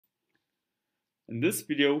In this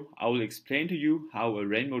video, I will explain to you how a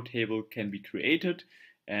rainbow table can be created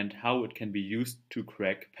and how it can be used to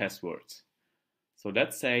crack passwords. So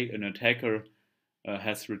let's say an attacker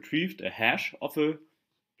has retrieved a hash of a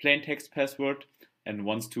plaintext password and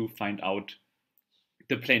wants to find out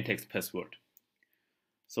the plaintext password.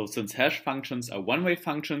 So since hash functions are one-way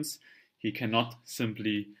functions, he cannot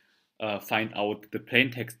simply find out the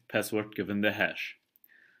plaintext password given the hash.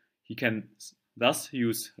 He can thus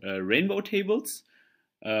use rainbow tables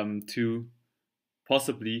to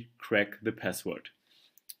possibly crack the password.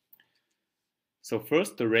 So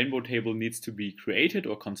first, the rainbow table needs to be created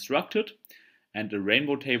or constructed, and a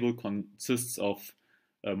rainbow table consists of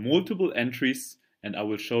multiple entries, and I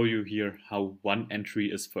will show you here how one entry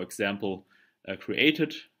is, for example,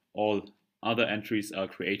 created. All other entries are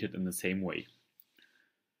created in the same way.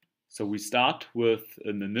 So we start with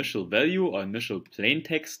an initial value or initial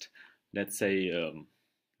plaintext. Let's say,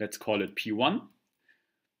 let's call it P1,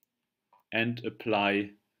 and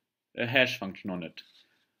apply a hash function on it.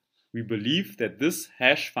 We believe that this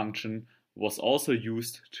hash function was also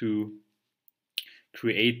used to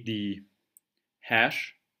create the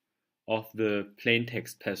hash of the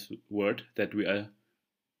plaintext password that we are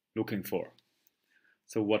looking for.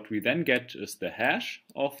 So what we then get is the hash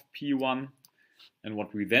of P1, and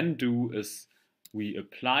what we then do is we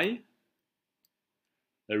apply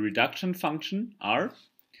a reduction function R.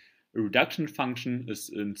 A reduction function is,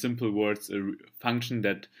 in simple words, a function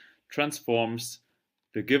that transforms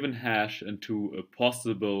the given hash into a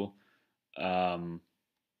possible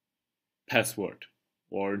password,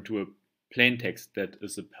 or into a plaintext that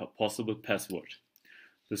is a possible password.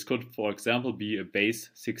 This could, for example, be a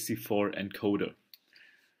base 64 encoder.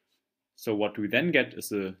 So what we then get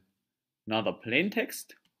is another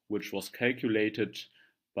plaintext, which was calculated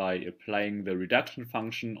by applying the reduction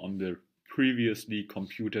function on the previously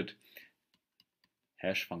computed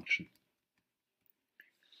hash function.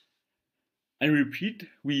 And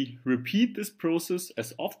we repeat this process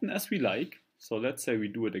as often as we like. So let's say we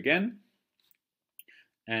do it again.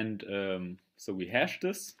 And so we hash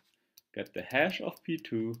this, get the hash of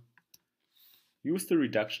P2, use the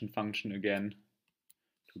reduction function again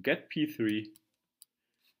to get P3.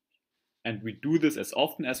 And we do this as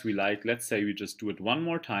often as we like. Let's say we just do it one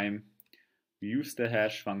more time. We use the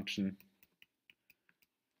hash function.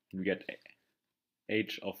 We get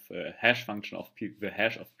hash function of the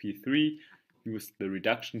hash of P3. Use the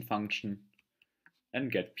reduction function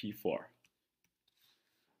and get P4.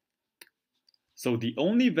 So the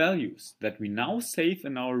only values that we now save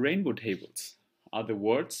in our rainbow tables are the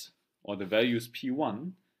words or the values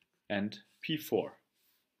P1 and P4.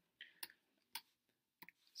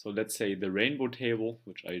 So let's say the rainbow table,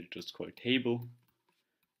 which I just call table,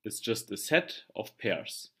 is just a set of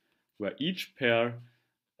pairs where each pair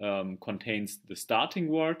contains the starting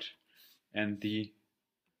word and the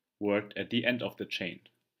word at the end of the chain.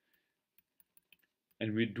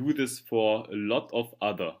 And we do this for a lot of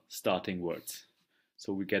other starting words.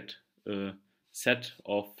 So we get a set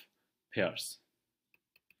of pairs.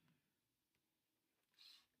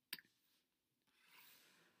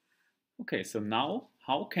 Okay, so now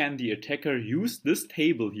how can the attacker use this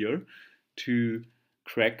table here to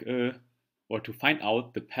crack or to find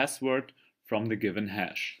out the password from the given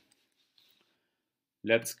hash?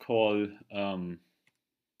 Let's call the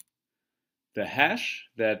hash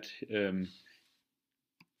that the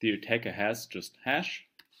attacker has just hash.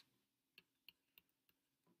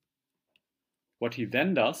 What he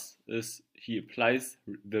then does is he applies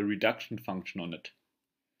the reduction function on it.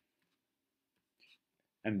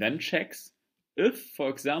 And then checks if, for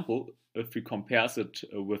example, if he compares it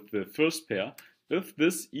with the first pair, if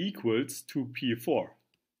this equals to P4.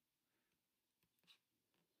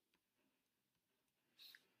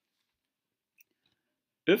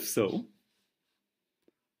 If so,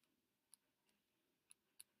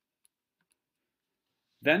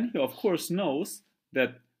 then he of course knows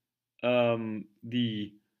that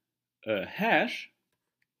the hash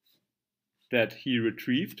that he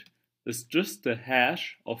retrieved is just the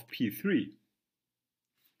hash of P3.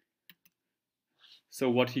 So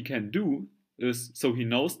what he can do is, so he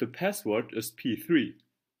knows the password is P3.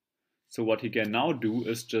 So what he can now do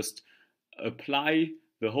is just apply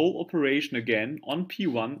the whole operation again on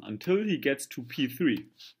P1 until he gets to P3.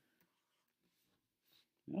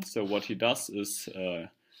 So what he does is,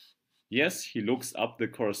 yes, he looks up the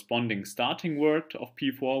corresponding starting word of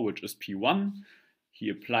P4, which is P1. He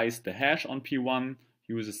applies the hash on P1,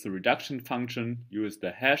 uses the reduction function, uses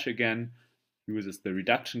the hash again, uses the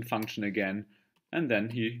reduction function again, and then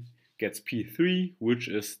he gets P3, which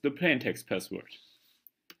is the plaintext password.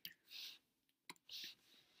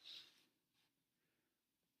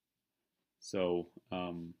 So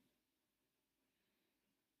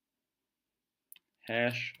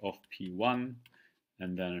hash of P1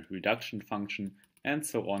 and then a reduction function and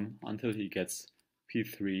so on until he gets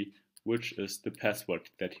P3, which is the password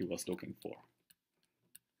that he was looking for.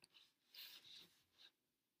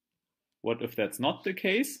 What if that's not the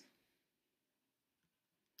case?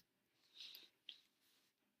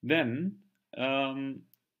 Then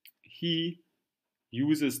he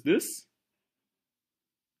uses this.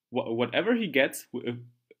 Whatever he gets,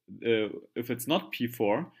 if it's not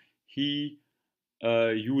P4, he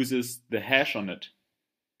uses the hash on it.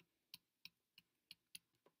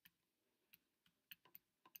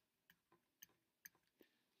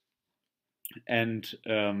 And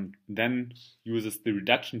then uses the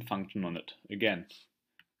reduction function on it again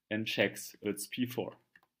and checks it's P4.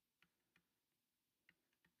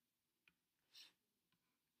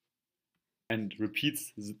 And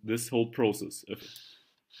repeats this whole process.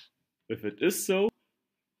 If it is so,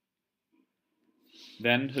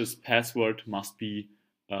 then his password must be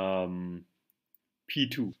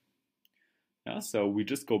P2. Yeah, so we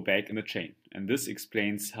just go back in the chain. And this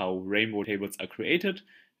explains how rainbow tables are created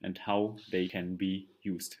and how they can be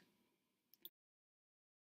used.